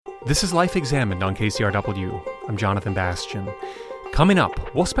This is Life Examined on KCRW. I'm Jonathan Bastian. Coming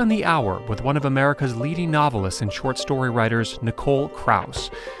up, we'll spend the hour with one of America's leading novelists and short story writers, Nicole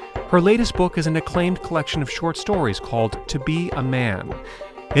Krauss. Her latest book is an acclaimed collection of short stories called To Be a Man.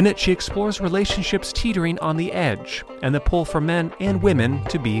 In it, she explores relationships teetering on the edge and the pull for men and women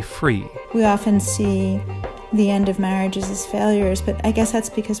to be free. We often see the end of marriages as failures, but I guess that's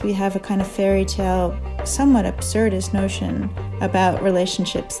because we have a kind of fairy tale, somewhat absurdist notion about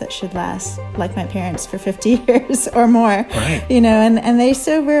relationships that should last, like my parents, for 50 years or more. Right. And they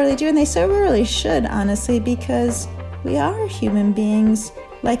so rarely do, and they so rarely should, honestly, because we are human beings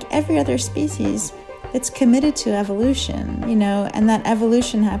like every other species that's committed to evolution, and that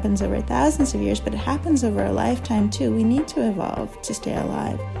evolution happens over thousands of years, but it happens over a lifetime too. We need to evolve to stay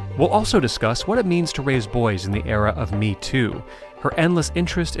alive. We'll also discuss what it means to raise boys in the era of Me Too, her endless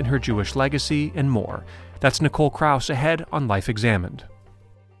interest in her Jewish legacy, and more. That's Nicole Krauss ahead on Life Examined.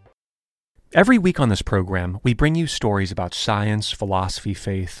 Every week on this program, we bring you stories about science, philosophy,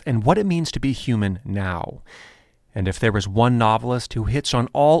 faith, and what it means to be human now. And if there is one novelist who hits on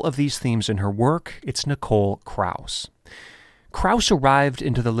all of these themes in her work, it's Nicole Krauss. Krauss arrived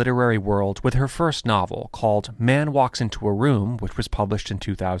into the literary world with her first novel, called Man Walks into a Room, which was published in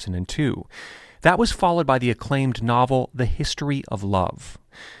 2002. That was followed by the acclaimed novel The History of Love.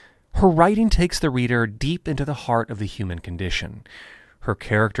 Her writing takes the reader deep into the heart of the human condition. Her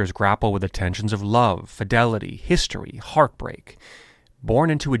characters grapple with the tensions of love, fidelity, history, heartbreak. Born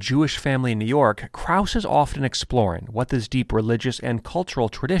into a Jewish family in New York, Krauss is often exploring what this deep religious and cultural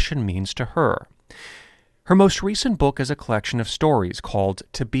tradition means to her. Her most recent book is a collection of stories called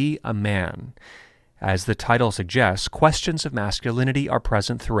To Be a Man. As the title suggests, questions of masculinity are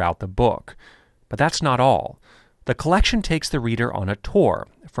present throughout the book. But that's not all. The collection takes the reader on a tour,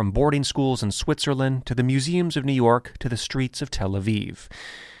 from boarding schools in Switzerland to the museums of New York to the streets of Tel Aviv.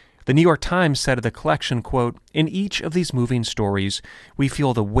 The New York Times said of the collection, quote, "In each of these moving stories, we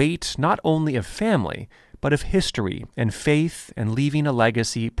feel the weight not only of family, but of history and faith, and leaving a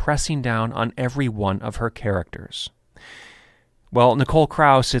legacy pressing down on every one of her characters." Well, Nicole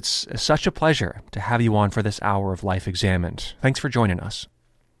Krauss, it's such a pleasure to have you on for this hour of Life Examined. Thanks for joining us.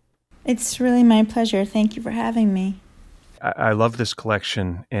 It's really my pleasure. Thank you for having me. I love this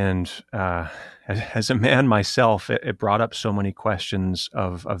collection, and as a man myself, it brought up so many questions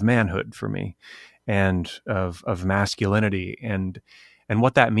of manhood for me, and of masculinity, and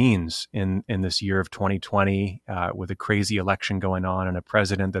what that means in this year of 2020, with a crazy election going on and a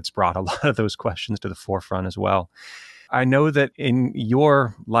president that's brought a lot of those questions to the forefront as well. I know that in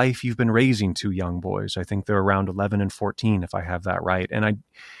your life, you've been raising two young boys. I think they're around 11 and 14, if I have that right. And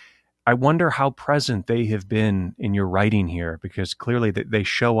I wonder how present they have been in your writing here, because clearly they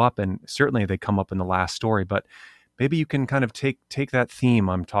show up, and certainly they come up in the last story, but maybe you can kind of take that theme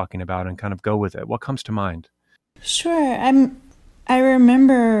I'm talking about and kind of go with it. What comes to mind? Sure. I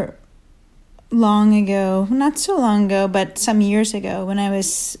remember long ago, not so long ago, but some years ago, when I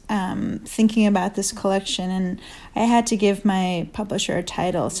was thinking about this collection, and I had to give my publisher a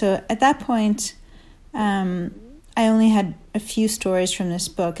title. So at that point, I only had a few stories from this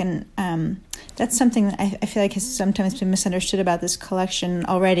book, and that's something that I feel like has sometimes been misunderstood about this collection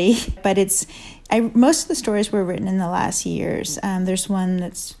already. But most of the stories were written in the last years. There's one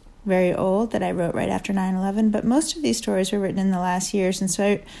that's very old that I wrote right after 9/11, but most of these stories were written in the last years, and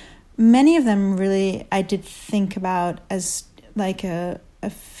so many of them really I did think about as like a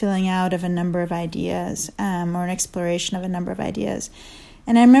filling out of a number of ideas, or an exploration of a number of ideas.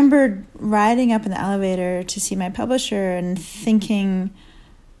 And I remember riding up in the elevator to see my publisher and thinking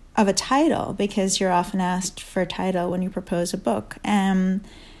of a title, because you're often asked for a title when you propose a book.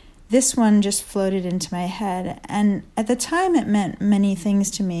 This one just floated into my head. And at the time, it meant many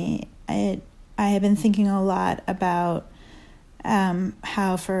things to me. I had been thinking a lot about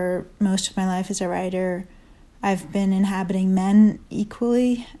how for most of my life as a writer, I've been inhabiting men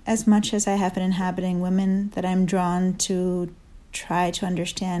equally as much as I have been inhabiting women, that I'm drawn to try to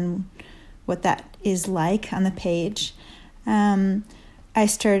understand what that is like on the page. I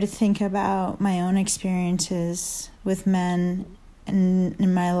started to think about my own experiences with men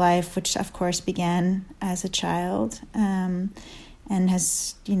in my life, which of course began as a child, and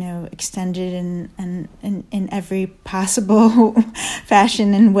has extended in every possible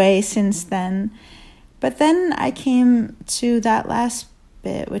fashion and way since then. But then I came to that last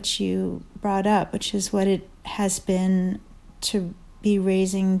bit, which you brought up, which is what it has been to be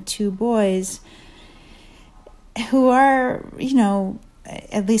raising two boys who are,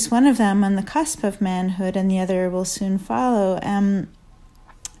 at least one of them on the cusp of manhood and the other will soon follow.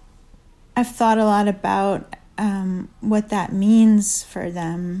 I've thought a lot about what that means for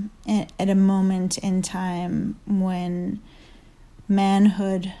them at a moment in time when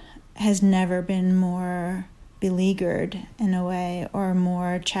manhood has never been more beleaguered in a way, or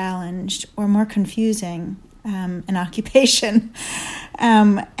more challenged, or more confusing an occupation.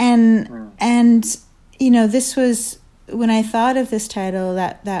 And this was, when I thought of this title,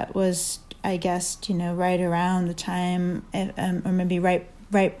 that was, I guess, right around the time, or maybe right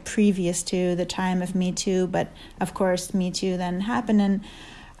previous to the time of Me Too, but of course Me Too then happened, and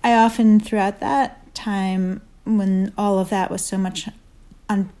I often throughout that time, when all of that was so much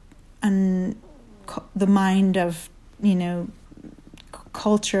on the mind of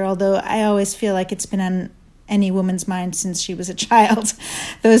culture, although I always feel like it's been on any woman's mind since she was a child.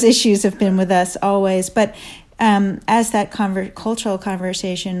 Those issues have been with us always, but as that cultural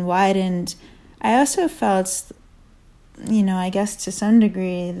conversation widened, I also felt, I guess to some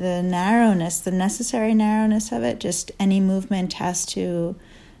degree, the necessary narrowness of it. Just any movement has to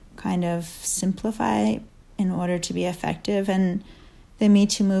kind of simplify in order to be effective. And the Me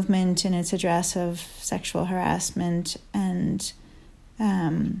Too movement, in its address of sexual harassment and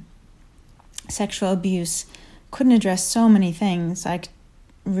sexual abuse, couldn't address so many things, like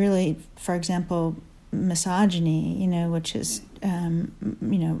really, for example, misogyny, which is,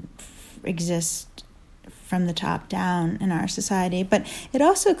 exists from the top down in our society. But it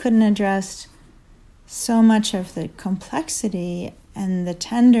also couldn't address so much of the complexity and the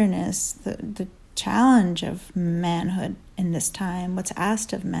tenderness, the challenge of manhood in this time, what's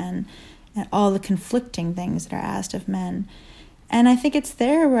asked of men, and all the conflicting things that are asked of men. And I think it's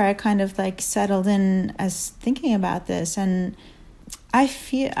there where I kind of settled in as thinking about this. And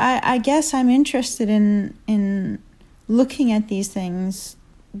I guess I'm interested in looking at these things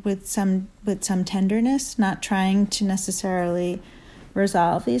with some tenderness, not trying to necessarily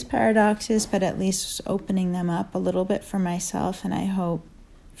resolve these paradoxes, but at least opening them up a little bit for myself, and I hope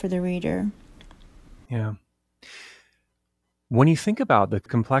for the reader. Yeah. When you think about the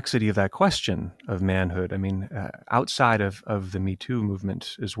complexity of that question of manhood, I mean, outside of the Me Too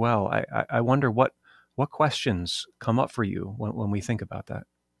movement as well, I wonder what questions come up for you when we think about that.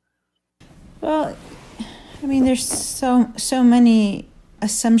 Well, I mean, there's so many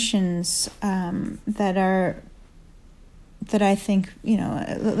assumptions that I think,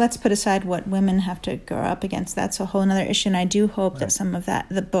 let's put aside what women have to go up against. That's a whole other issue, and I do hope that some of that,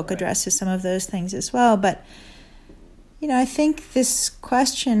 the book addresses some of those things as well. But, I think this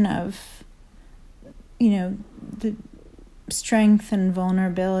question of, the strength and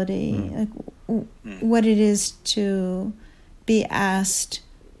vulnerability, what it is to be asked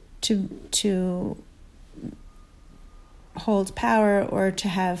to hold power, or to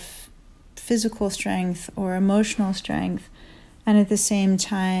have physical strength or emotional strength, and at the same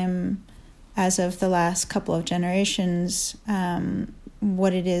time, as of the last couple of generations,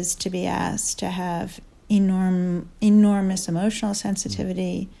 what it is to be asked to have enormous emotional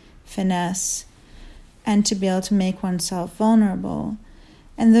sensitivity, finesse, and to be able to make oneself vulnerable.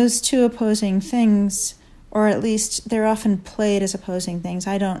 And those two opposing things, or at least they're often played as opposing things.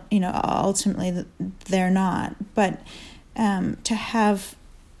 I don't, ultimately they're not, but to have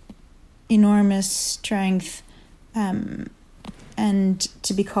enormous strength and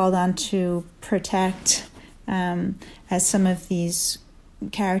to be called on to protect, as some of these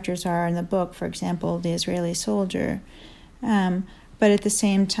characters are in the book, for example, the Israeli soldier, but at the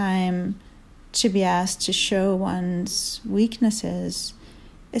same time to be asked to show one's weaknesses,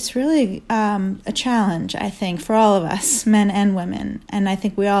 it's really a challenge, I think, for all of us, men and women, and I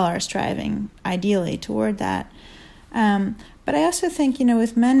think we all are striving ideally toward that. But I also think,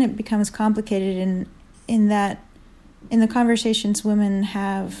 with men it becomes complicated in that in the conversations women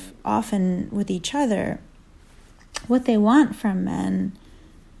have often with each other, what they want from men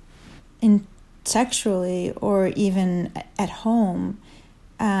in sexually or even at home,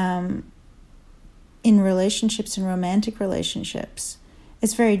 in relationships and romantic relationships,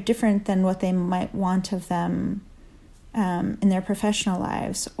 is very different than what they might want of them in their professional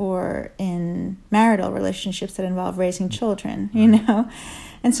lives or in marital relationships that involve raising children,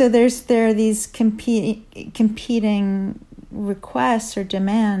 And so there are these competing requests or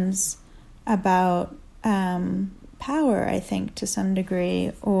demands about power, I think, to some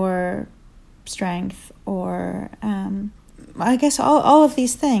degree, or strength, or I guess all of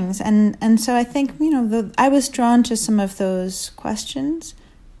these things. And so I think, I was drawn to some of those questions,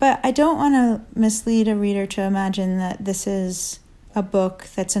 but I don't want to mislead a reader to imagine that this is a book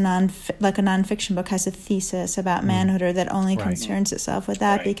that's like a nonfiction book has a thesis about manhood, or that only concerns itself with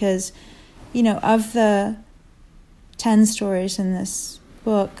that, because, of the 10 stories in this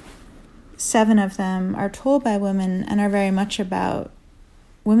book, 7 of them are told by women and are very much about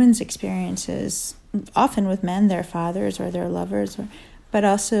women's experiences, often with men, their fathers or their lovers, but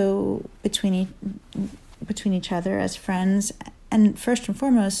also between each other as friends, and first and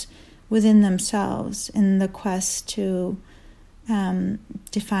foremost within themselves in the quest to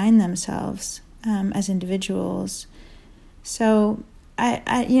define themselves as individuals. So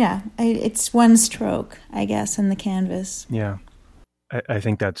it's one stroke, I guess, in the canvas. Yeah. I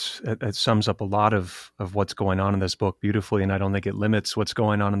think that sums up a lot of what's going on in this book beautifully, and I don't think it limits what's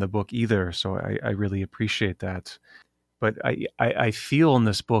going on in the book either. So I really appreciate that. But I feel in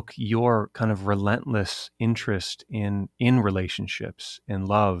this book your kind of relentless interest in relationships, in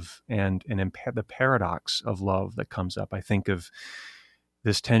love, and in the paradox of love that comes up. I think of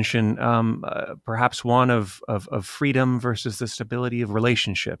this tension, perhaps one of freedom versus the stability of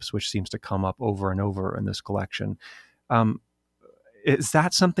relationships, which seems to come up over and over in this collection. Is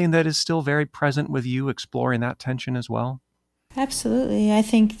that something that is still very present with you, exploring that tension as well? Absolutely. I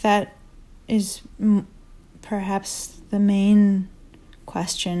think that is perhaps the main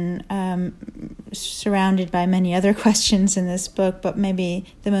question, surrounded by many other questions in this book, but maybe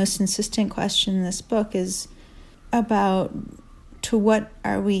the most insistent question in this book is about to what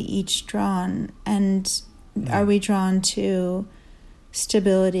are we each drawn, and are we drawn to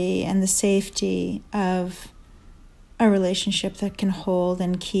stability and the safety of a relationship that can hold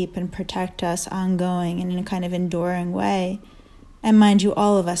and keep and protect us ongoing and in a kind of enduring way. And mind you,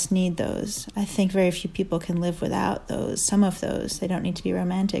 all of us need those. I think very few people can live without those. Some of those, they don't need to be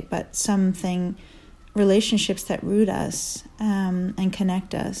romantic, but relationships that root us and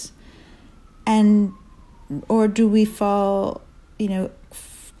connect us. And, or do we fall,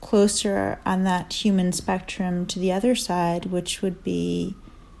 closer on that human spectrum to the other side, which would be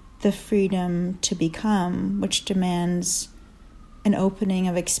the freedom to become, which demands an opening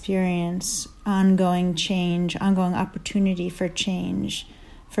of experience, ongoing change, ongoing opportunity for change,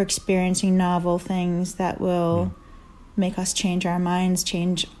 for experiencing novel things that will make us change our minds,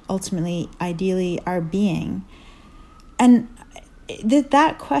 change ultimately, ideally, our being. And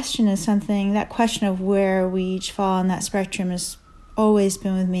that question is something, that question of where we each fall on that spectrum has always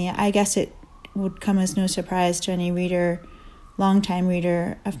been with me. I guess it would come as no surprise to any reader, longtime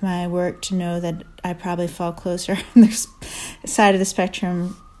reader of my work, to know that I probably fall closer on the side of the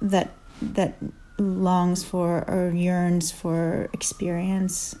spectrum that longs for or yearns for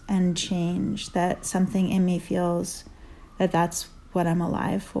experience and change, that something in me feels that that's what I'm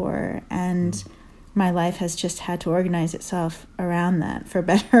alive for. And my life has just had to organize itself around that, for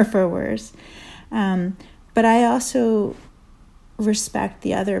better or for worse. But I also respect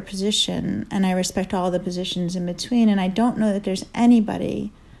the other position, and I respect all the positions in between, and I don't know that there's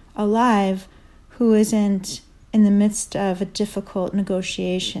anybody alive who isn't in the midst of a difficult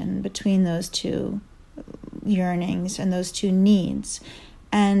negotiation between those two yearnings and those two needs,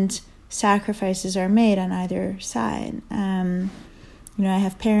 and sacrifices are made on either side. I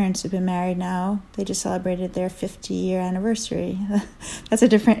have parents who've been married now. They just celebrated their 50-year anniversary. That's a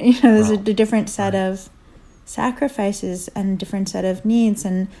different, there's a different set of sacrifices and different set of needs,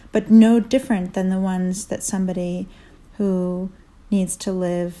 but no different than the ones that somebody who needs to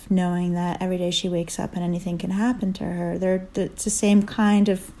live knowing that every day she wakes up and anything can happen to her. It's the same kind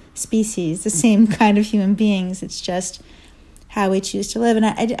of species, the same kind of human beings. It's just how we choose to live. And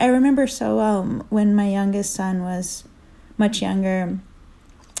I remember so well when my youngest son was much younger,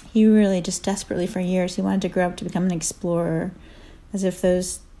 he really just desperately for years, he wanted to grow up to become an explorer, as if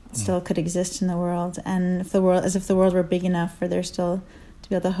those still could exist in the world, and as if the world were big enough for there still to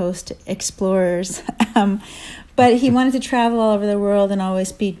be able to host explorers. But he wanted to travel all over the world and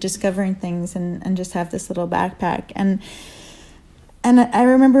always be discovering things and just have this little backpack. And I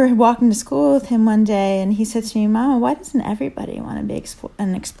remember walking to school with him one day, and he said to me, "Mama, why doesn't everybody want to be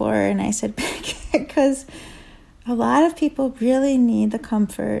an explorer?" And I said, because a lot of people really need the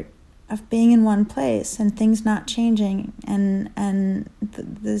comfort of being in one place and things not changing, and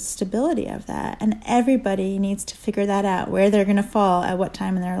the stability of that. And everybody needs to figure that out, where they're going to fall at what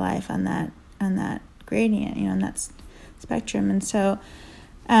time in their life on that gradient, on that spectrum. And so,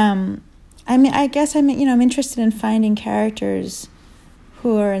 I guess I'm interested in finding characters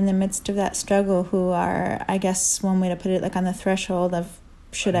who are in the midst of that struggle, who are, I guess one way to put it, like on the threshold of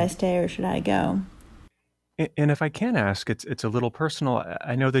should I stay or should I go? And if I can ask, it's a little personal.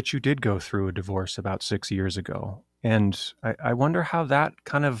 I know that you did go through a divorce about 6 years ago, and I wonder how that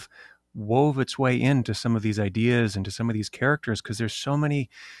kind of wove its way into some of these ideas and to some of these characters, because there's so many.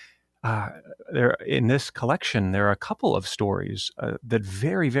 There in this collection, there are a couple of stories that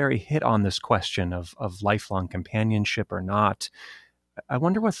very, very hit on this question of lifelong companionship or not. I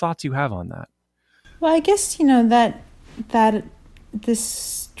wonder what thoughts you have on that. Well, I guess, that this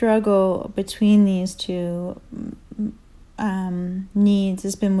struggle between these two needs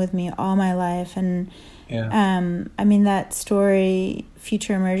has been with me all my life. And that story,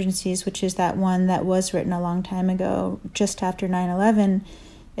 Future Emergencies, which is that one that was written a long time ago, just after 9/11,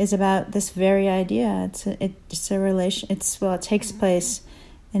 is about this very idea. It's a relation. It takes place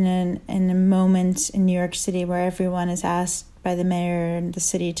in a moment in New York City where everyone is asked by the mayor and the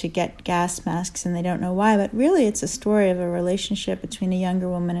city to get gas masks, and they don't know why. But really, it's a story of a relationship between a younger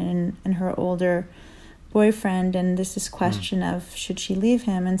woman and her older boyfriend, and there's this question of should she leave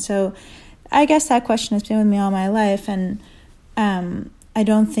him. And so I guess that question has been with me all my life, and I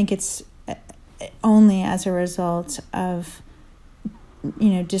don't think it's only as a result of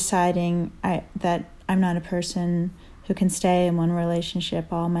deciding that I'm not a person who can stay in one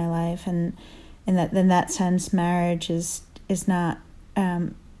relationship all my life, and that in that sense marriage is not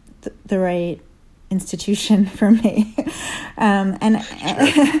the right institution for me.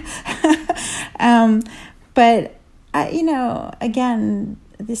 But again,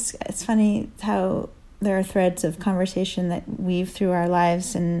 it's funny how there are threads of conversation that weave through our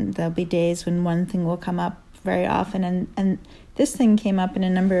lives, and there'll be days when one thing will come up very often, and this thing came up in a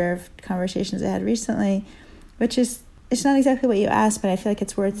number of conversations I had recently, which is, it's not exactly what you asked, but I feel like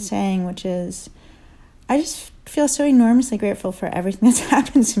it's worth saying, which is, I just feel so enormously grateful for everything that's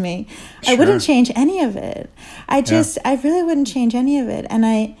happened to me. Sure. I wouldn't change any of it. I really wouldn't change any of it. And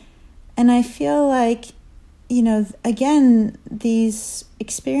I feel like, again, these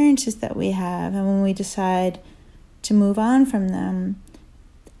experiences that we have, and when we decide to move on from them,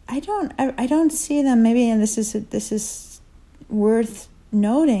 I don't see them, maybe, and this is worth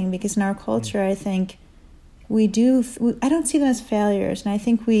noting, because in our culture, I think I don't see them as failures. And I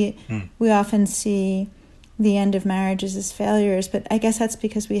think we often see the end of marriages as failures, but I guess that's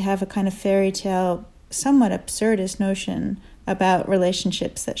because we have a kind of fairy tale, somewhat absurdist notion about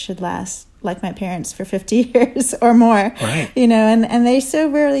relationships that should last, like my parents, for 50 years or more. Right. And they so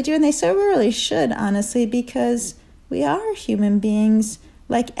rarely do, and they so rarely should, honestly, because we are human beings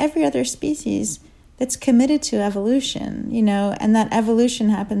like every other species that's committed to evolution, and that evolution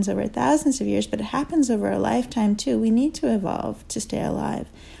happens over thousands of years, but it happens over a lifetime too. We need to evolve to stay alive.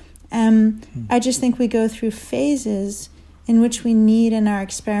 I just think we go through phases in which we need and are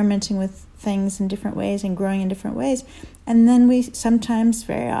experimenting with things in different ways and growing in different ways. And then we sometimes,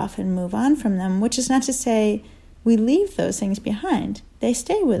 very often, move on from them, which is not to say we leave those things behind. They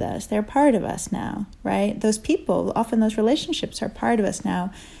stay with us. They're part of us now, right? Those people, often those relationships, are part of us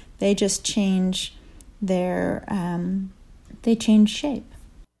now. They just change they change shape.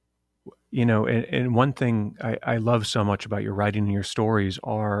 And one thing I love so much about your writing and your stories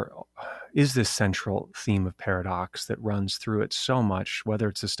is this central theme of paradox that runs through it so much, whether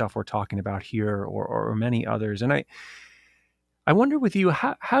it's the stuff we're talking about here or many others. And I wonder with you,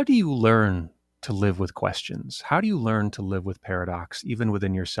 how do you learn to live with questions? How do you learn to live with paradox, even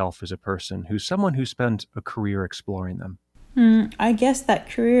within yourself as a person who's someone who spent a career exploring them? I guess that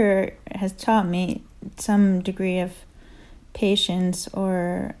career has taught me some degree of patience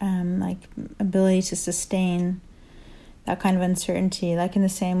or ability to sustain that kind of uncertainty, like in the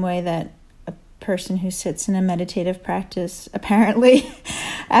same way that a person who sits in a meditative practice, apparently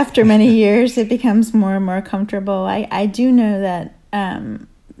after many years it becomes more and more comfortable. I do know that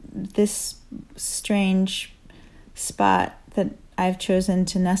this strange spot that I've chosen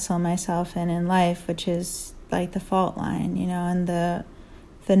to nestle myself in life, which is like the fault line, and the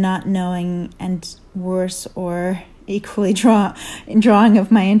not knowing, and worse or equally drawing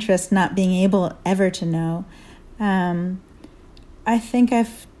of my interest, not being able ever to know. I think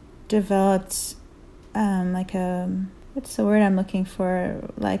I've developed what's the word I'm looking for?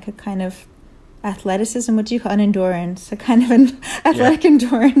 Like a kind of athleticism. What do you call an endurance? A kind of an athletic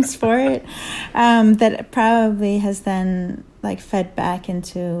endurance for it, that probably has then fed back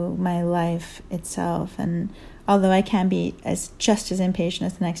into my life itself. And although I can be just as impatient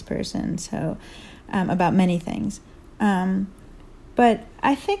as the next person, so about many things. But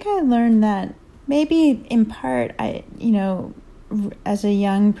I think I learned that maybe in part, as a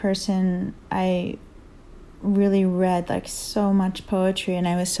young person, I really read so much poetry, and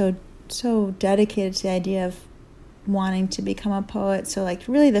I was so dedicated to the idea of wanting to become a poet. So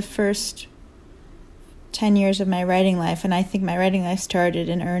really the first 10 years of my writing life, and I think my writing life started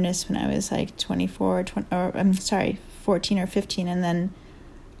in earnest when I was 14 or 15, and then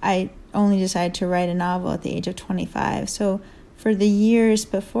I only decided to write a novel at the age of 25. So for the years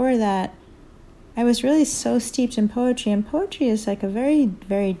before that, I was really so steeped in poetry, and poetry is a very,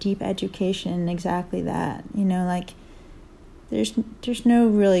 very deep education in exactly that. there's no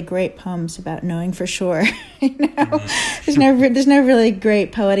really great poems about knowing for sure. There's no really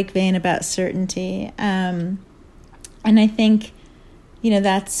great poetic vein about certainty. And I think,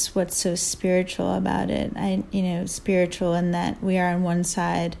 that's what's so spiritual about it. Spiritual in that we are on one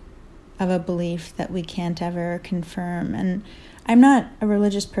side of a belief that we can't ever confirm. And I'm not a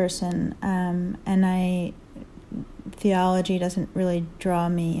religious person, and theology doesn't really draw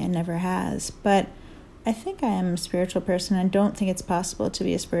me and never has. But I think I am a spiritual person. I don't think it's possible to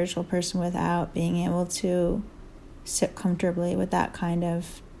be a spiritual person without being able to sit comfortably with that kind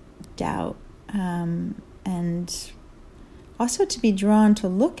of doubt, and also to be drawn to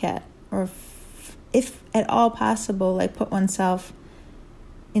look at, or if at all possible, like put oneself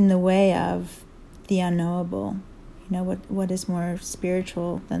in the way of the unknowable. What is more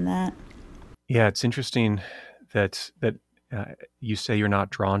spiritual than that? Yeah, it's interesting that you say you're not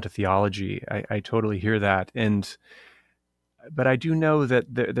drawn to theology. I totally hear that, but I do know that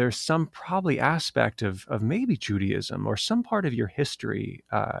there's some probably aspect of maybe Judaism or some part of your history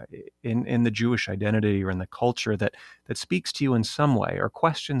in the Jewish identity or in the culture that speaks to you in some way, or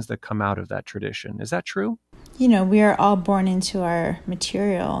questions that come out of that tradition. Is that true? We are all born into our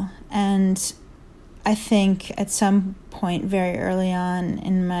material, and I think at some point very early on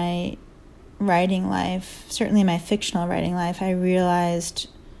in my writing life, certainly my fictional writing life, I realized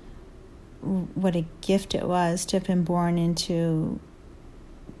what a gift it was to have been born into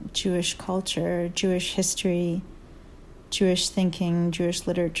Jewish culture, Jewish history, Jewish thinking, Jewish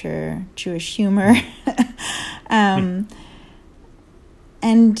literature, Jewish humor, and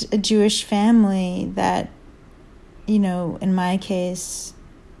a Jewish family that, in my case,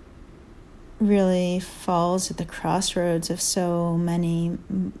 really falls at the crossroads of so many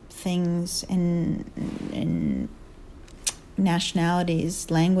things in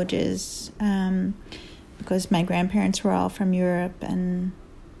nationalities, languages, because my grandparents were all from Europe, and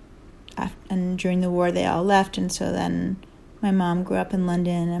during the war they all left, and so then my mom grew up in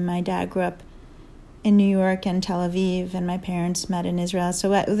London and my dad grew up in New York and Tel Aviv, and my parents met in Israel.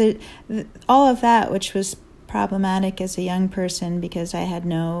 So all of that, which was problematic as a young person because I had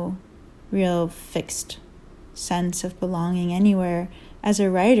no real fixed sense of belonging anywhere, as a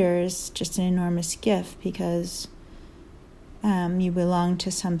writer is just an enormous gift, because you belong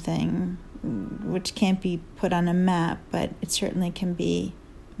to something which can't be put on a map, but it certainly can be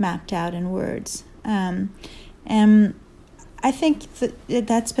mapped out in words. And I think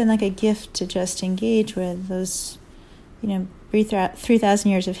that's been like a gift to just engage with. Those,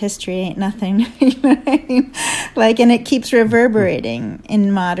 3,000 years of history ain't nothing. You know what I mean? And it keeps reverberating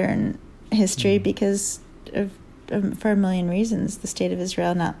in modern history because for a million reasons, the state of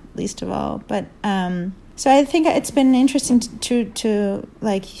Israel not least of all. But so I think it's been interesting to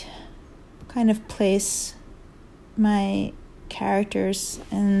kind of place my characters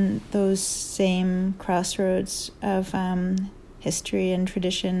in those same crossroads of history and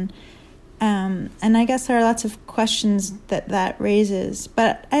tradition. And I guess there are lots of questions that raises,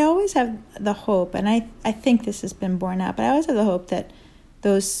 but I always have the hope, and I think this has been borne out, but I always have the hope that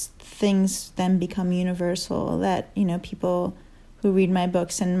those things then become universal, that, people who read my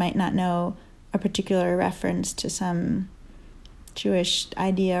books and might not know a particular reference to some Jewish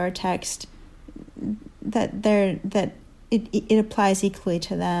idea or text, that it applies equally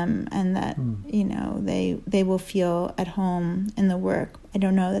to them, and that they will feel at home in the work. I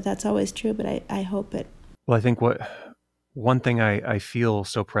don't know that that's always true, but I hope it. Well, I think one thing I feel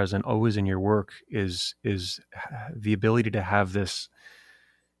so present always in your work is the ability to have this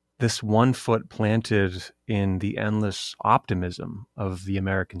one foot planted in the endless optimism of the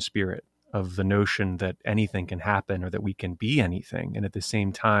American spirit, of the notion that anything can happen or that we can be anything, and at the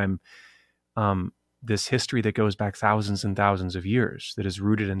same time, this history that goes back thousands and thousands of years, that is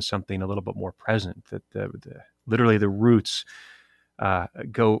rooted in something a little bit more present, that literally the roots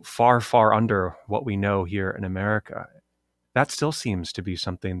go far, far under what we know here in America. That still seems to be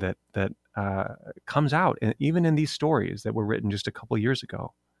something that comes out, even in these stories that were written just a couple years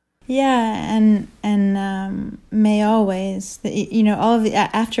ago. Yeah, and may always, all of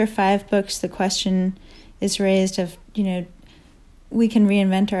after 5 books, the question is raised of, we can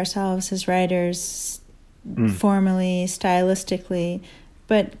reinvent ourselves as writers, formally, stylistically,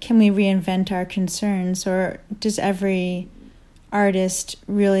 but can we reinvent our concerns, or does every artist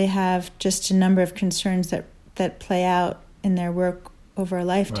really have just a number of concerns that play out in their work over a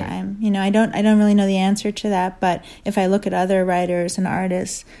lifetime? Right. I don't really know the answer to that, but if I look at other writers and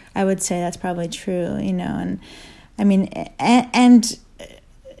artists, I would say that's probably true, and I mean,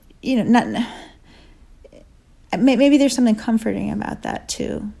 not. maybe there's something comforting about that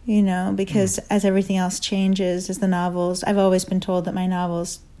too, because as everything else changes, as the novels, I've always been told that my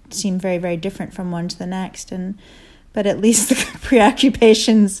novels seem very, very different from one to the next, but at least the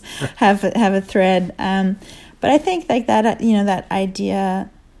preoccupations have a thread. But I think like that, that idea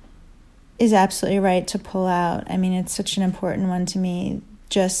is absolutely right to pull out. I mean, it's such an important one to me,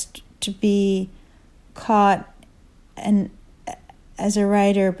 just to be caught and as a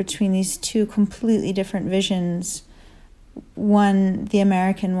writer between these two completely different visions. One, the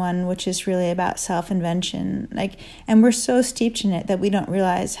American one, which is really about self-invention, and we're so steeped in it that we don't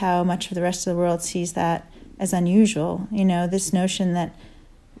realize how much of the rest of the world sees that as unusual. This notion that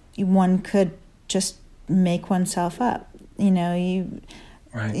one could just make oneself up.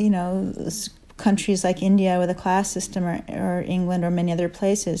 Countries like India with a class system, or England, or many other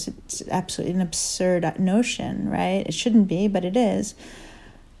places, it's absolutely an absurd notion, right? It shouldn't be, but it is.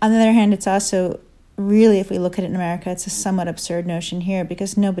 On the other hand, it's also really, if we look at it in America, it's a somewhat absurd notion here,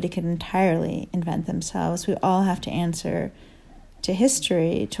 because nobody can entirely invent themselves. We all have to answer to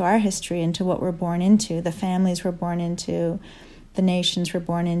history, to our history, and to what we're born into, the families we're born into, the nations we're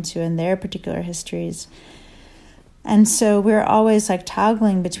born into, and their particular histories. And so we're always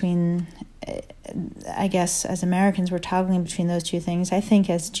toggling between, I guess as Americans, we're toggling between those two things. I think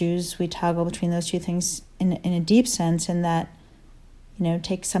as Jews, we toggle between those two things in a deep sense, in that,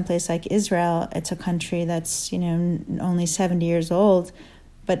 take someplace like Israel. It's a country that's, only 70 years old,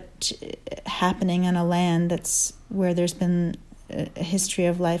 but happening on a land that's where there's been a history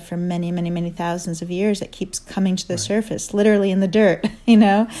of life for many, many, many thousands of years that keeps coming to the surface, literally in the dirt, in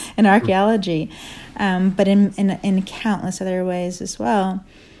archaeology, but in countless other ways as well.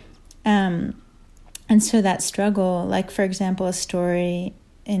 And so that struggle, for example, a story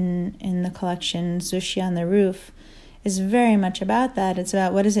in the collection, Zushi on the Roof, is very much about that. It's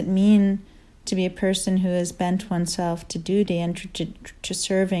about what does it mean to be a person who has bent oneself to duty and to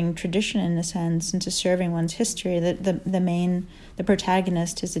serving tradition, in a sense, and to serving one's history. The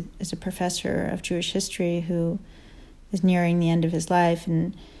protagonist is a professor of Jewish history who is nearing the end of his life,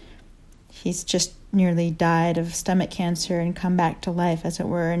 and he's just nearly died of stomach cancer and come back to life, as it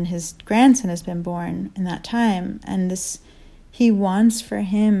were, and his grandson has been born in that time. And he wants for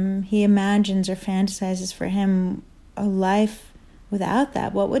him, he imagines or fantasizes for him a life without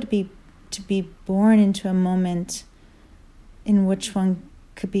that. What would it be to be born into a moment in which one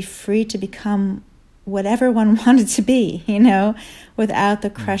could be free to become whatever one wanted to be, without the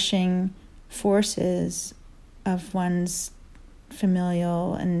crushing forces of one's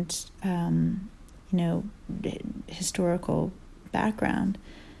familial and, historical background.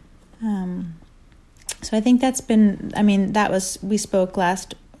 So I think that's been, we spoke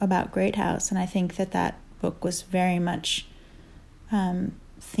last about Great House, and I think that book was very much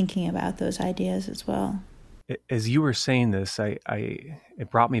thinking about those ideas as well. As you were saying this, it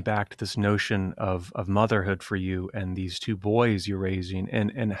brought me back to this notion of motherhood for you and these two boys you're raising,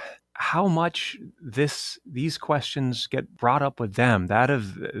 and how much these questions get brought up with them, that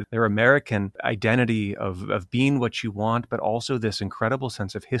of their American identity of being what you want, but also this incredible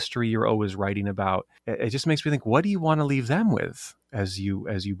sense of history you're always writing about. It just makes me think, what do you want to leave them with as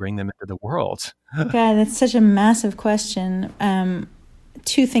you bring them into the world? God, that's such a massive question.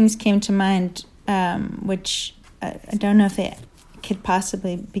 Two things came to mind, which I don't know if they could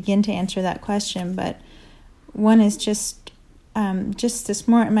possibly begin to answer that question, but one is just this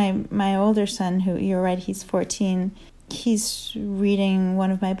morning, my older son, who, you're right, he's 14, he's reading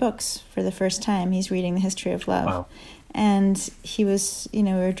one of my books for the first time. He's reading The History of Love. Wow. And he was, we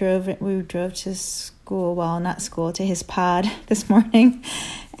drove to school, not school, to his pod this morning.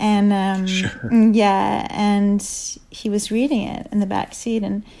 And yeah, and he was reading it in the back seat,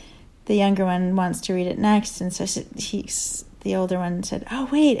 and the younger one wants to read it next. And so the older one said, "Oh,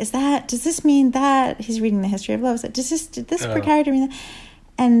 wait, does this mean that?" He's reading The History of Love. So, did this character mean that?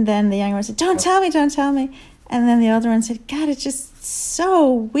 And then the younger one said, don't tell me. And then the older one said, God, it's just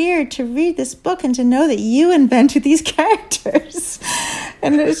so weird to read this book and to know that you invented these characters.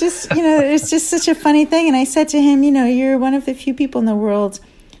 And it was just, it's just such a funny thing. And I said to him, you're one of the few people in the world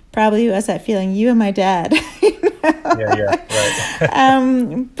probably who has that feeling, you and my dad. Yeah,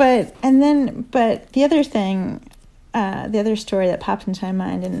 right. But the other thing, the other story that popped into my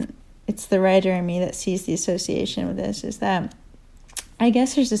mind, and it's the writer in me that sees the association with this, is that I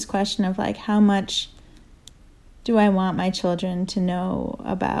guess there's this question of how much do I want my children to know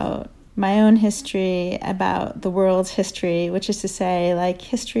about my own history, about the world's history, which is to say,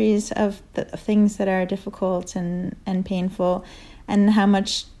 histories of the things that are difficult and painful, and how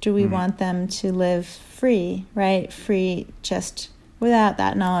much do we want them to live free, right? Free just without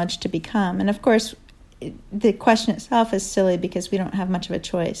that knowledge to become. And of course, the question itself is silly because we don't have much of a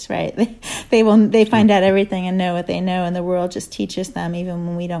choice, right? They find out everything and know what they know, and the world just teaches them even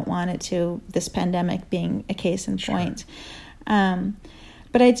when we don't want it to, this pandemic being a case in point.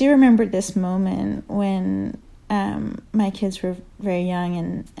 But I do remember this moment when my kids were very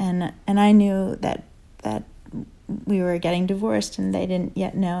young, and I knew that we were getting divorced and they didn't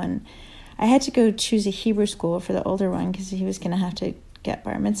yet know, and I had to go choose a Hebrew school for the older one because he was going to have to get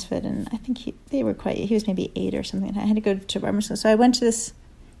bar mitzvahed, and I think he was maybe 8 or something. I had to go to bar mitzvah, so I went to this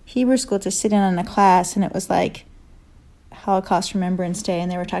Hebrew school to sit in on a class, and it was like Holocaust Remembrance Day,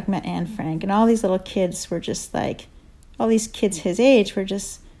 and they were talking about Anne Frank, and all these little kids were just like, all these kids his age were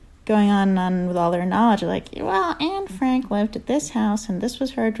just going on and on with all their knowledge, like, well, Anne Frank lived at this house, and this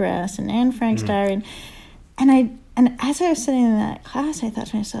was her address, and Anne Frank's diary, and as I was sitting in that class, I thought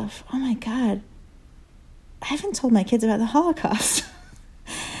to myself, oh my God, I haven't told my kids about the Holocaust.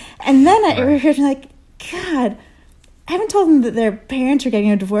 And then I heard, like, God, I haven't told them that their parents are getting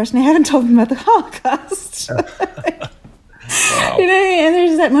a divorce, and I haven't told them about the Holocaust. Wow. You know what I mean? And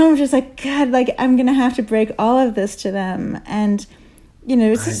there's that moment just like, God, like, I'm going to have to break all of this to them. And, you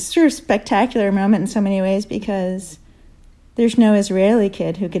know, it's a sort of spectacular moment in so many ways because there's no Israeli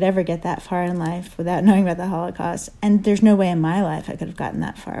kid who could ever get that far in life without knowing about the Holocaust. And there's no way in my life I could have gotten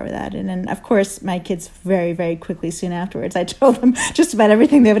that far without it. And, of course, my kids very, very quickly soon afterwards, I told them just about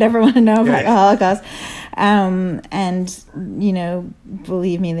everything they would ever want to know about the Holocaust. And, you know,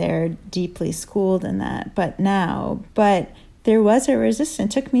 believe me, they're deeply schooled in that. But there was a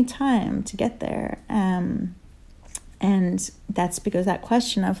resistance. It took me time to get there. And that's because that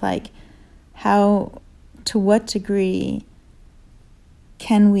question of, like, to what degree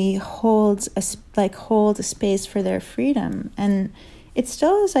can we hold a space for their freedom? And it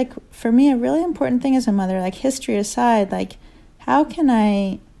still is, like, for me, a really important thing as a mother, like, history aside, like, how can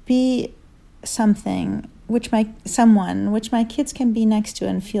I be something which my kids can be next to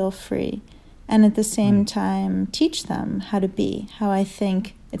and feel free, and at the same time teach them how to be, how I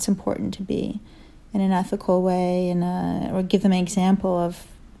think it's important to be in an ethical way, or give them an example of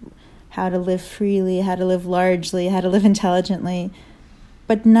how to live freely, how to live largely, how to live intelligently,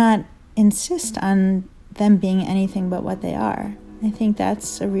 but not insist on them being anything but what they are. I think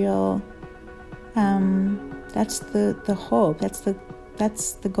that's a real, that's the hope, that's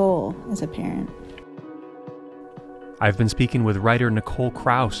the goal as a parent. I've been speaking with writer Nicole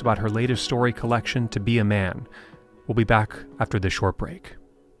Krauss about her latest story collection, To Be a Man. We'll be back after this short break.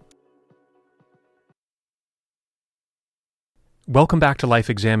 Welcome back to Life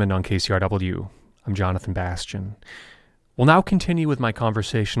Examined on KCRW. I'm Jonathan Bastian. We'll now continue with my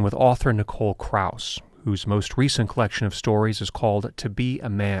conversation with author Nicole Krauss, whose most recent collection of stories is called To Be a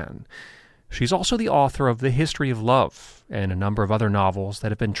Man. She's also the author of The History of Love and a number of other novels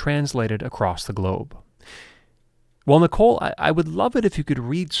that have been translated across the globe. Well, Nicole, I would love it if you could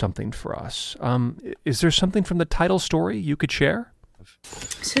read something for us. Is there something from the title story you could share?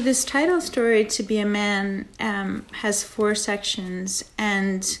 So this title story, To Be a Man, has 4 sections,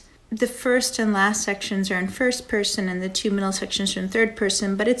 and the first and last sections are in first person, and the 2 middle sections are in third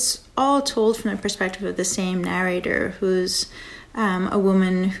person, but it's all told from the perspective of the same narrator, who's a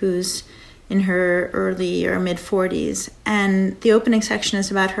woman who's in her early or mid-40s. And the opening section is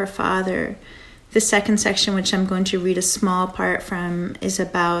about her father. The second section, which I'm going to read a small part from, is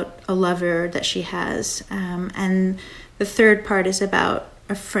about a lover that she has. And the third part is about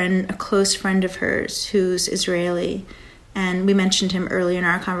a close friend of hers who's Israeli. And we mentioned him earlier in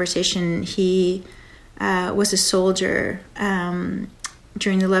our conversation. He was a soldier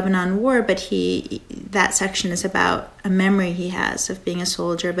during the Lebanon War, but that section is about a memory he has of being a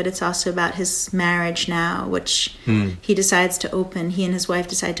soldier, but it's also about his marriage now, which he decides to open. He and his wife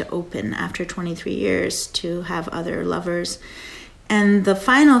decide to open after 23 years to have other lovers. And the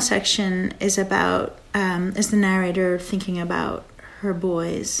final section is about, is the narrator thinking about her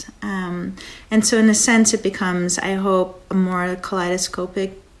boys. And so in a sense it becomes, I hope, a more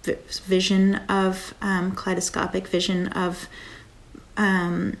kaleidoscopic vision of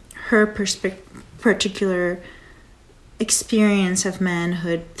her particular experience of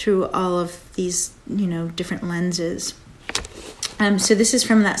manhood through all of these, different lenses. So this is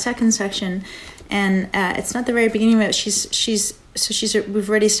from that second section, and it's not the very beginning of it. We've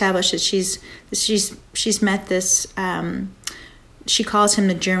already established that she's met this. She calls him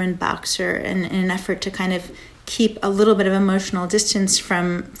the German boxer, in an effort to kind of keep a little bit of emotional distance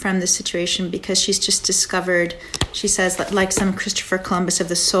from the situation, because she's just discovered, she says, like some Christopher Columbus of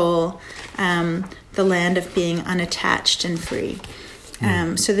the soul, the land of being unattached and free.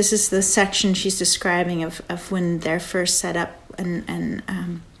 So this is the section she's describing of when they're first set up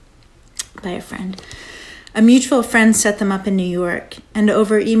and by a friend. A mutual friend set them up in New York, and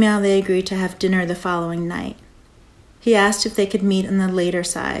over email they agreed to have dinner the following night. He asked if they could meet on the later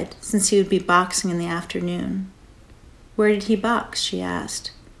side, since he would be boxing in the afternoon. Where did he box, she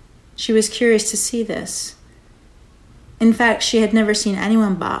asked. She was curious to see this. In fact, she had never seen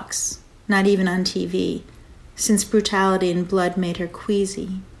anyone box, not even on TV, since brutality and blood made her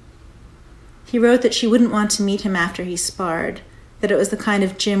queasy. He wrote that she wouldn't want to meet him after he sparred, that it was the kind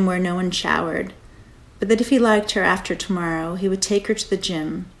of gym where no one showered, but that if he liked her after tomorrow, he would take her to the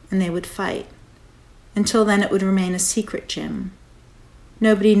gym and they would fight. Until then, it would remain a secret gym.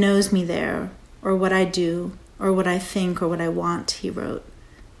 Nobody knows me there, or what I do, or what I think, or what I want, he wrote.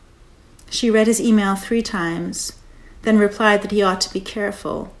 She read his email 3 times, then replied that he ought to be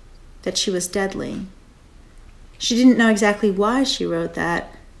careful, that she was deadly. She didn't know exactly why she wrote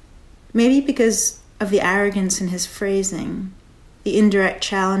that, maybe because of the arrogance in his phrasing, the indirect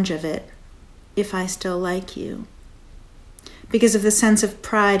challenge of it, if I still like you. Because of the sense of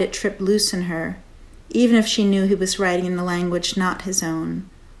pride it tripped loose in her, even if she knew he was writing in a language not his own,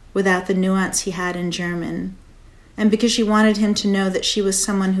 without the nuance he had in German, and because she wanted him to know that she was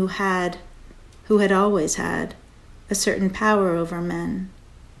someone who had always had, a certain power over men.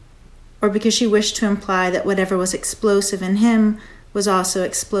 Or because she wished to imply that whatever was explosive in him was also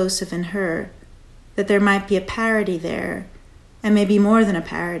explosive in her, that there might be a parity there, and maybe more than a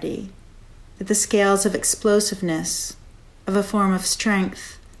parity, that the scales of explosiveness, of a form of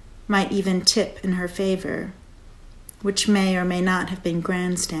strength, might even tip in her favor, which may or may not have been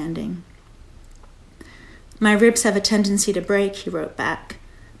grandstanding. My ribs have a tendency to break, he wrote back.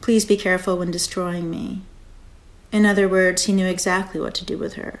 Please be careful when destroying me. In other words, he knew exactly what to do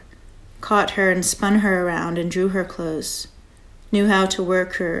with her, caught her and spun her around and drew her close, knew how to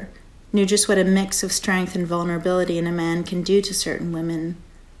work her, knew just what a mix of strength and vulnerability in a man can do to certain women,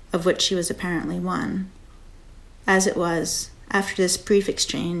 of which she was apparently one. As it was, after this brief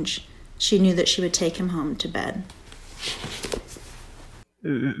exchange, she knew that she would take him home to bed.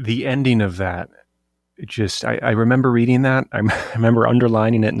 The ending of that, I remember reading that. I remember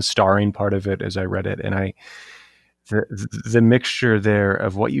underlining it and starring part of it as I read it. And the mixture there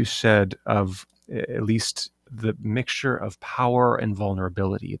of what you said, of at least the mixture of power and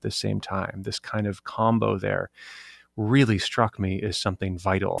vulnerability at the same time, this kind of combo there really struck me as something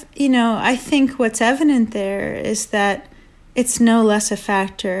vital. I think what's evident there is that it's no less a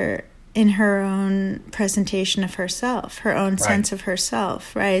factor in her own presentation of herself, her own sense of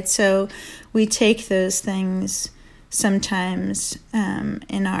herself, right? So we take those things sometimes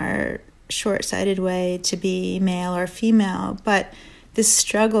in our short-sighted way to be male or female, but this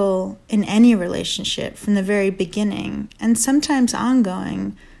struggle in any relationship from the very beginning, and sometimes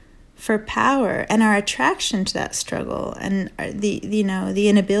ongoing, for power, and our attraction to that struggle, and the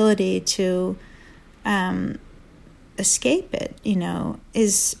inability to escape it,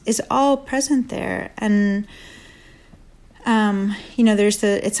 is all present there. And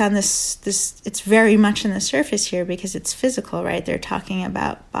it's very much on the surface here because it's physical, right? They're talking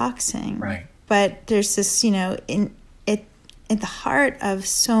about boxing, right? But there's this, at the heart of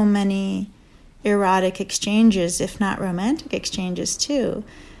so many erotic exchanges, if not romantic exchanges too,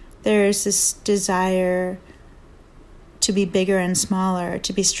 there's this desire to be bigger and smaller,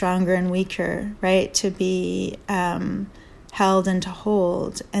 to be stronger and weaker, right? To be held and to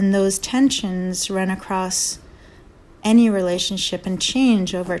hold. And those tensions run across any relationship and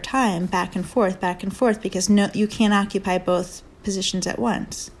change over time, back and forth, because you can't occupy both positions at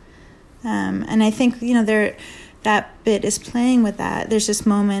once. And I think, that bit is playing with that. There's this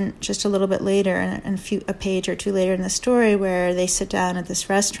moment just a little bit later, and a page or two later in the story, where they sit down at this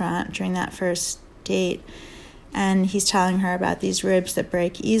restaurant during that first date, and he's telling her about these ribs that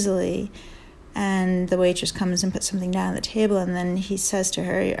break easily, and the waitress comes and puts something down on the table, and then he says to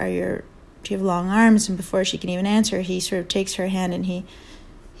her, do you have long arms? And before she can even answer, he sort of takes her hand and he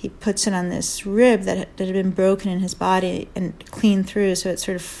puts it on this rib that had been broken in his body and clean through, so it's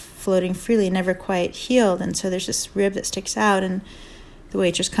sort of floating freely, never quite healed. And so there's this rib that sticks out, and the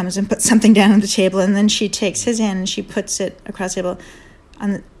waitress comes and puts something down on the table, and then she takes his hand and she puts it across the table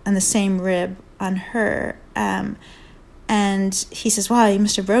on the same rib on her. And he says, wow, you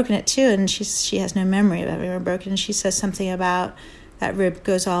must have broken it too. And she has no memory of having ever broken. And she says something about that rib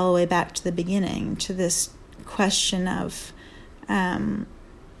goes all the way back to the beginning, to this question of,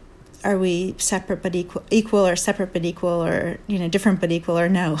 are we separate but equal, or separate but equal, or different but equal, or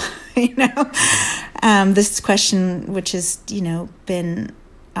no? This question, which has been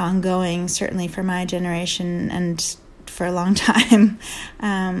ongoing, certainly for my generation and for a long time,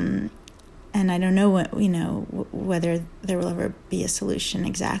 I don't know whether there will ever be a solution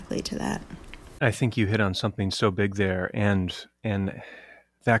exactly to that. I think you hit on something so big there, and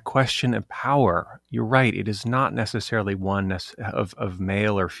that question of power, you're right, it is not necessarily one of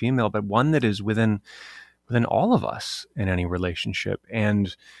male or female, but one that is within all of us in any relationship.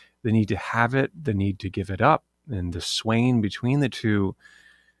 And the need to have it, the need to give it up, and the swaying between the two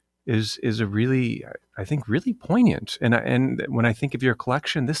is a really, I think, really poignant. And when I think of your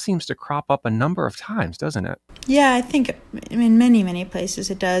collection, this seems to crop up a number of times, doesn't it? Yeah, I think in many places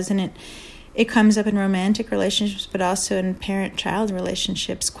it does, and it comes up in romantic relationships, but also in parent-child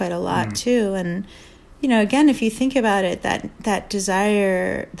relationships quite a lot too. And again, if you think about it, that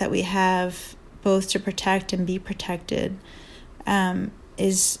desire that we have both to protect and be protected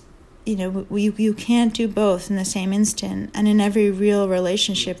is, you can't do both in the same instant. And in every real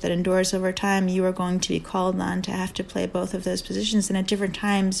relationship that endures over time, you are going to be called on to have to play both of those positions. And at different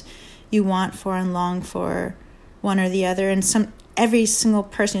times, you want for and long for one or the other. And every single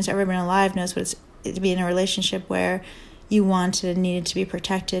person who's ever been alive knows what it's to be in a relationship where you wanted and needed to be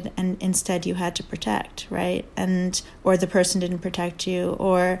protected, and instead you had to protect, right? Or the person didn't protect you,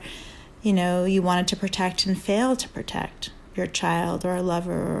 or you wanted to protect and failed to protect your child or a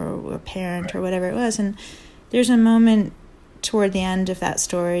lover or a parent or whatever it was. And there's a moment toward the end of that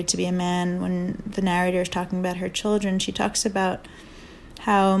story, To Be a Man, when the narrator is talking about her children. She talks about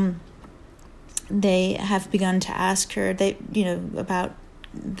how they have begun to ask her, about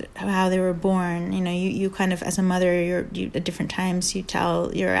how they were born. You kind of, as a mother, you at different times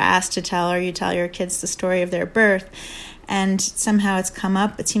you're asked to tell, or you tell your kids the story of their birth. And somehow it's come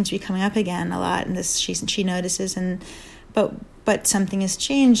up. It seems to be coming up again a lot. And this she notices, but something has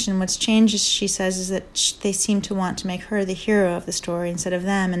changed. And what's changed, she says, is that they seem to want to make her the hero of the story instead of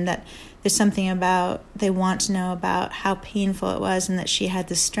them, and that there's something about they want to know about how painful it was, and that she had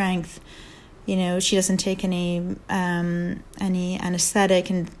the strength. She doesn't take any anesthetic,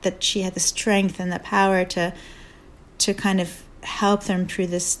 and that she had the strength and the power to kind of help them through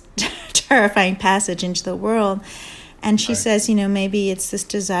this terrifying passage into the world. And she says, maybe it's this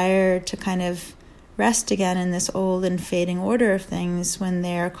desire to kind of rest again in this old and fading order of things when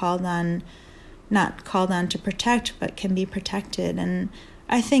they're not called on to protect, but can be protected. And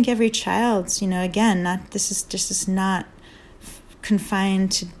I think every child's, again, this is not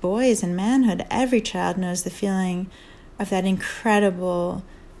confined to boys and manhood. Every child knows the feeling of that incredible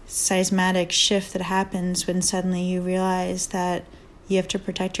seismic shift that happens when suddenly you realize that you have to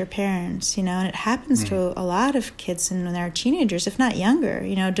protect your parents, and it happens to a lot of kids when they're teenagers, if not younger.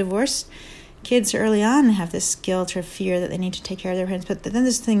 Divorced kids early on have this guilt or fear that they need to take care of their parents, but then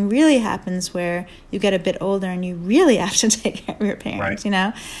this thing really happens where you get a bit older and you really have to take care of your parents,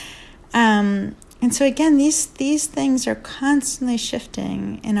 And so again, these things are constantly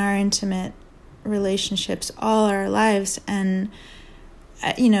shifting in our intimate relationships all our lives. And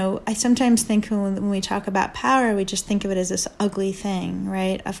I sometimes think when we talk about power, we just think of it as this ugly thing,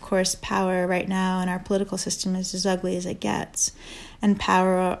 right? Of course, power right now in our political system is as ugly as it gets. And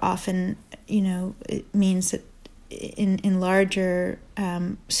power often, it means that in larger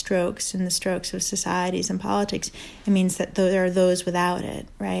strokes, in the strokes of societies and politics, it means that there are those without it,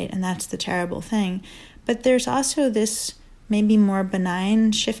 right? And that's the terrible thing. But there's also this maybe more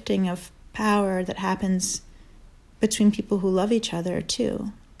benign shifting of power that happens between people who love each other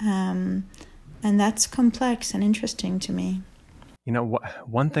too. And that's complex and interesting to me.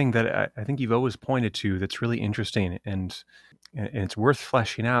 One thing that I think you've always pointed to that's really interesting and it's worth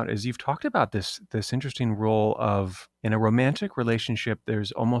fleshing out is you've talked about this interesting role of, in a romantic relationship,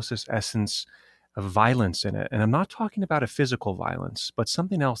 there's almost this essence of violence in it. And I'm not talking about a physical violence, but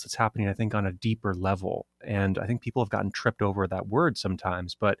something else that's happening, I think, on a deeper level. And I think people have gotten tripped over that word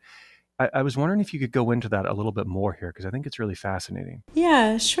sometimes, but I was wondering if you could go into that a little bit more here, because I think it's really fascinating.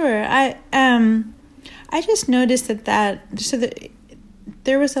 Yeah, sure. I just noticed that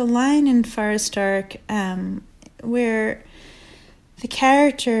there was a line in Forest Dark where the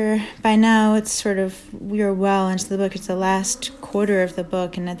character, by now it's sort of, we're well into the book, it's the last quarter of the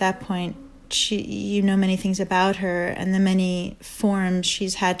book, and at that point you know many things about her and the many forms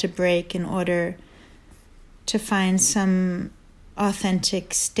she's had to break in order to find some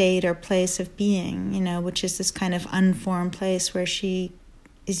authentic state or place of being, which is this kind of unformed place where she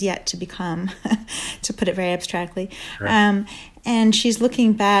is yet to become, to put it very abstractly. Right. And she's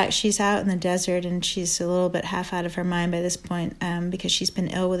looking back, she's out in the desert and she's a little bit half out of her mind by this point because she's been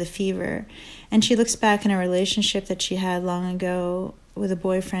ill with a fever. And she looks back in a relationship that she had long ago with a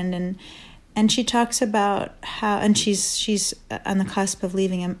boyfriend, and she talks about how, and she's on the cusp of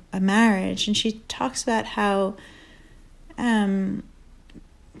leaving a marriage, and she talks about how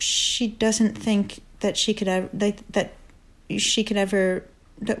she doesn't think that she could ever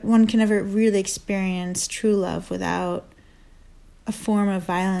that one can ever really experience true love without a form of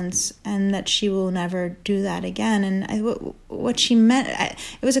violence, and that she will never do that again. And what she meant,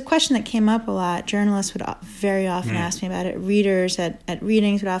 it was a question that came up a lot. Journalists would very often ask me about it. Readers at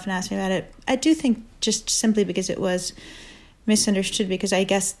readings would often ask me about it. I do think just simply because it was misunderstood, because I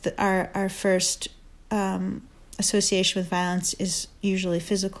guess our first association with violence is usually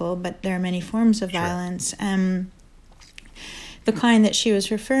physical, but there are many forms of violence. The kind that she was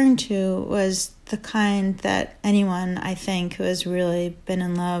referring to was the kind that anyone, I think, who has really been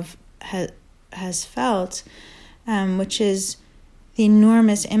in love has felt, which is the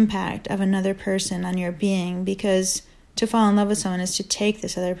enormous impact of another person on your being, because to fall in love with someone is to take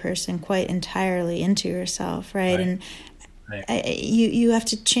this other person quite entirely into yourself, right? And you have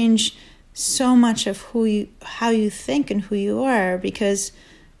to change so much of how you think and who you are, because,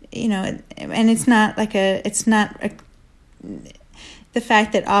 and it's not the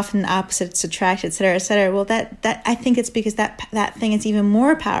fact that often opposites attract, et cetera, et cetera. Well, that I think it's because that thing is even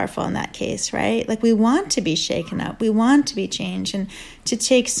more powerful in that case, right? Like, we want to be shaken up, we want to be changed, and to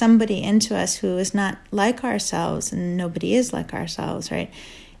take somebody into us who is not like ourselves, and nobody is like ourselves, right?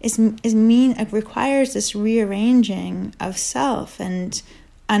 It requires this rearranging of self, and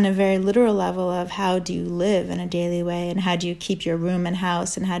on a very literal level of how do you live in a daily way, and how do you keep your room and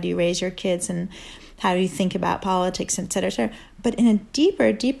house, and how do you raise your kids, and how do you think about politics, et cetera, et cetera. But in a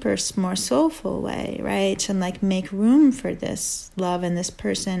deeper, more soulful way, right? And like make room for this love and this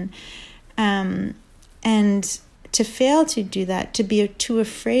person. And to fail to do that, to be too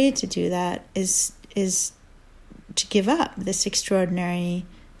afraid to do that is to give up this extraordinary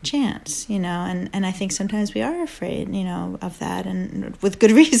chance, and I think sometimes we are afraid, of that, and with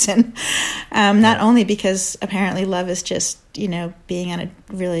good reason. Not only because apparently love is just, being on a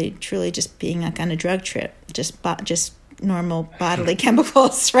really, truly just being like on a drug trip, just normal bodily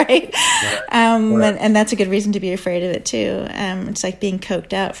chemicals, right? And that's a good reason to be afraid of it too. It's like being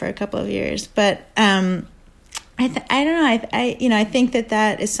coked out for a couple of years, but I don't know. I think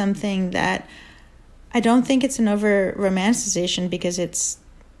that is something that I don't think it's an over romanticization, because it's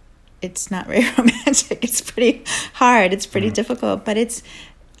not very romantic. It's pretty hard. It's pretty difficult. But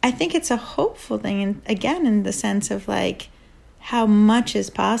I think it's a hopeful thing. And again, in the sense of like how much is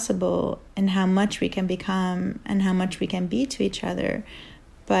possible and how much we can become and how much we can be to each other.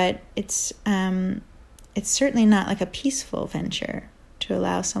 But it's certainly not like a peaceful venture to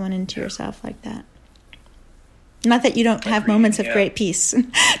allow someone into yourself like that. Not that you don't have moments of great peace.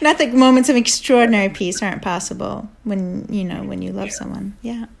 Not that moments of extraordinary peace aren't possible when you love someone.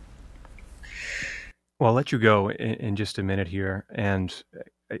 Yeah. Well, I'll let you go in just a minute here. And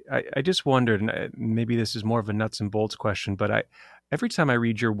I just wondered, and maybe this is more of a nuts and bolts question, but every time I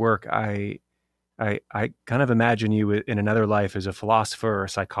read your work, I kind of imagine you in another life as a philosopher or a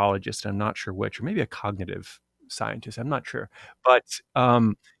psychologist. I'm not sure which, or maybe a cognitive scientist. I'm not sure. But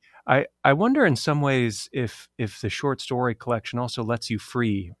I wonder in some ways if the short story collection also lets you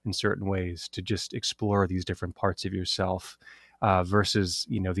free in certain ways to just explore these different parts of yourself. Versus,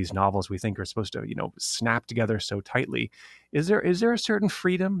 these novels we think are supposed to, snap together so tightly. Is there a certain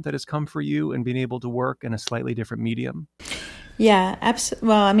freedom that has come for you in being able to work in a slightly different medium? Yeah, absolutely.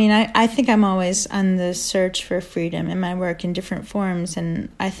 Well, I mean, I think I'm always on the search for freedom in my work in different forms. And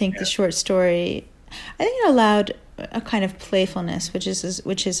I think the short story, I think it allowed a kind of playfulness, which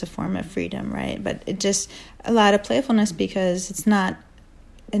is a form of freedom, right? But it just allowed a playfulness because it's not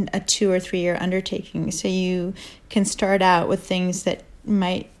a 2 or 3 year undertaking. So you can start out with things that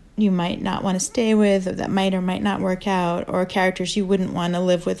you might not want to stay with, or that might or might not work out, or characters you wouldn't want to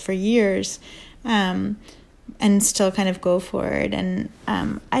live with for years, and still kind of go for it. And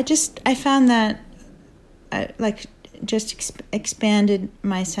I found that expanded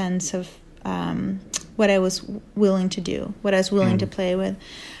my sense of what I was willing to do, what I was willing to play with.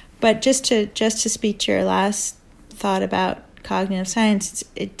 But just to speak to your last thought about cognitive science,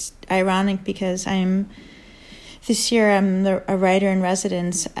 it's ironic because this year I'm a writer in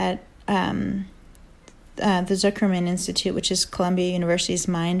residence at the Zuckerman Institute, which is Columbia University's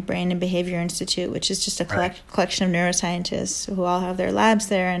Mind, Brain, and Behavior Institute, which is just a collection of neuroscientists who all have their labs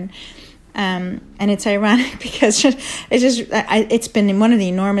there. And it's ironic because it's been one of the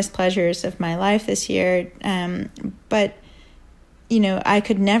enormous pleasures of my life this year. But I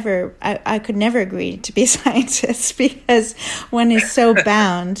could never agree to be a scientist because one is so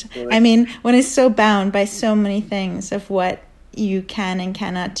bound. I mean, one is so bound by so many things of what you can and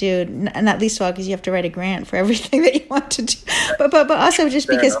cannot do, not least of all because you have to write a grant for everything that you want to do, but also just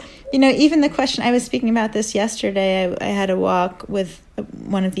because, even the question, I was speaking about this yesterday, I had a walk with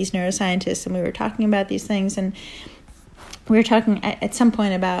one of these neuroscientists, and we were talking about these things, and we were talking at some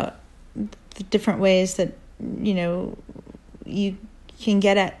point about the different ways that, you can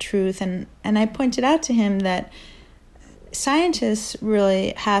get at truth, and I pointed out to him that scientists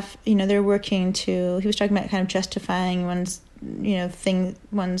really have, they're working to, he was talking about kind of justifying one's,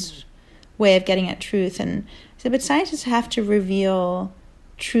 one's way of getting at truth. And I said, but scientists have to reveal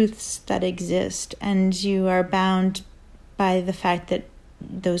truths that exist, and you are bound by the fact that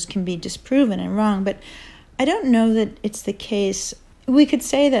those can be disproven and wrong. But I don't know that it's the case. We could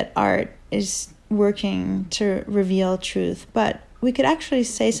say that art is working to reveal truth, but we could actually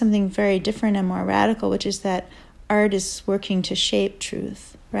say something very different and more radical, which is that art is working to shape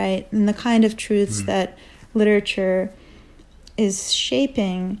truth, right? And the kind of truths that literature is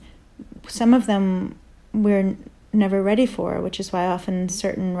shaping, some of them we're never ready for, which is why often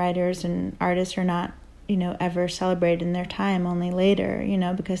certain writers and artists are not, ever celebrated in their time, only later,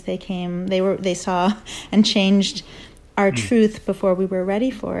 because they saw and changed our truth before we were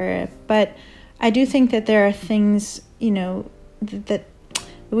ready for it. But I do think that there are things, that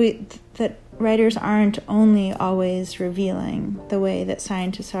writers aren't only always revealing the way that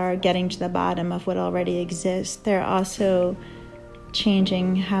scientists are getting to the bottom of what already exists. They're also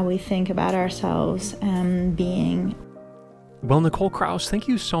changing how we think about ourselves and being. Well, Nicole Krauss, thank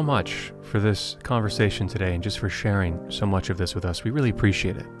you so much for this conversation today and just for sharing so much of this with us. We really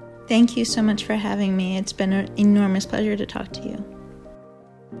appreciate it. Thank you so much for having me. It's been an enormous pleasure to talk to you.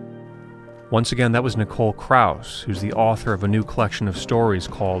 Once again, that was Nicole Krauss, who's the author of a new collection of stories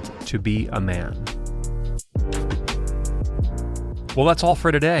called To Be a Man. Well, that's all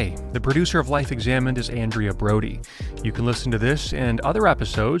for today. The producer of Life Examined is Andrea Brody. You can listen to this and other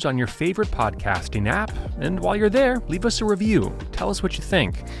episodes on your favorite podcasting app. And while you're there, leave us a review. Tell us what you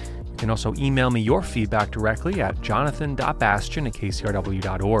think. You can also email me your feedback directly at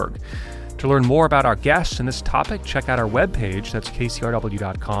jonathan.bastian@kcrw.org. To learn more about our guests and this topic, check out our webpage. That's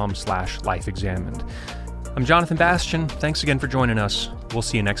kcrw.com/lifeexamined. I'm Jonathan Bastian. Thanks again for joining us. We'll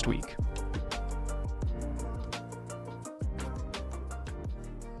see you next week.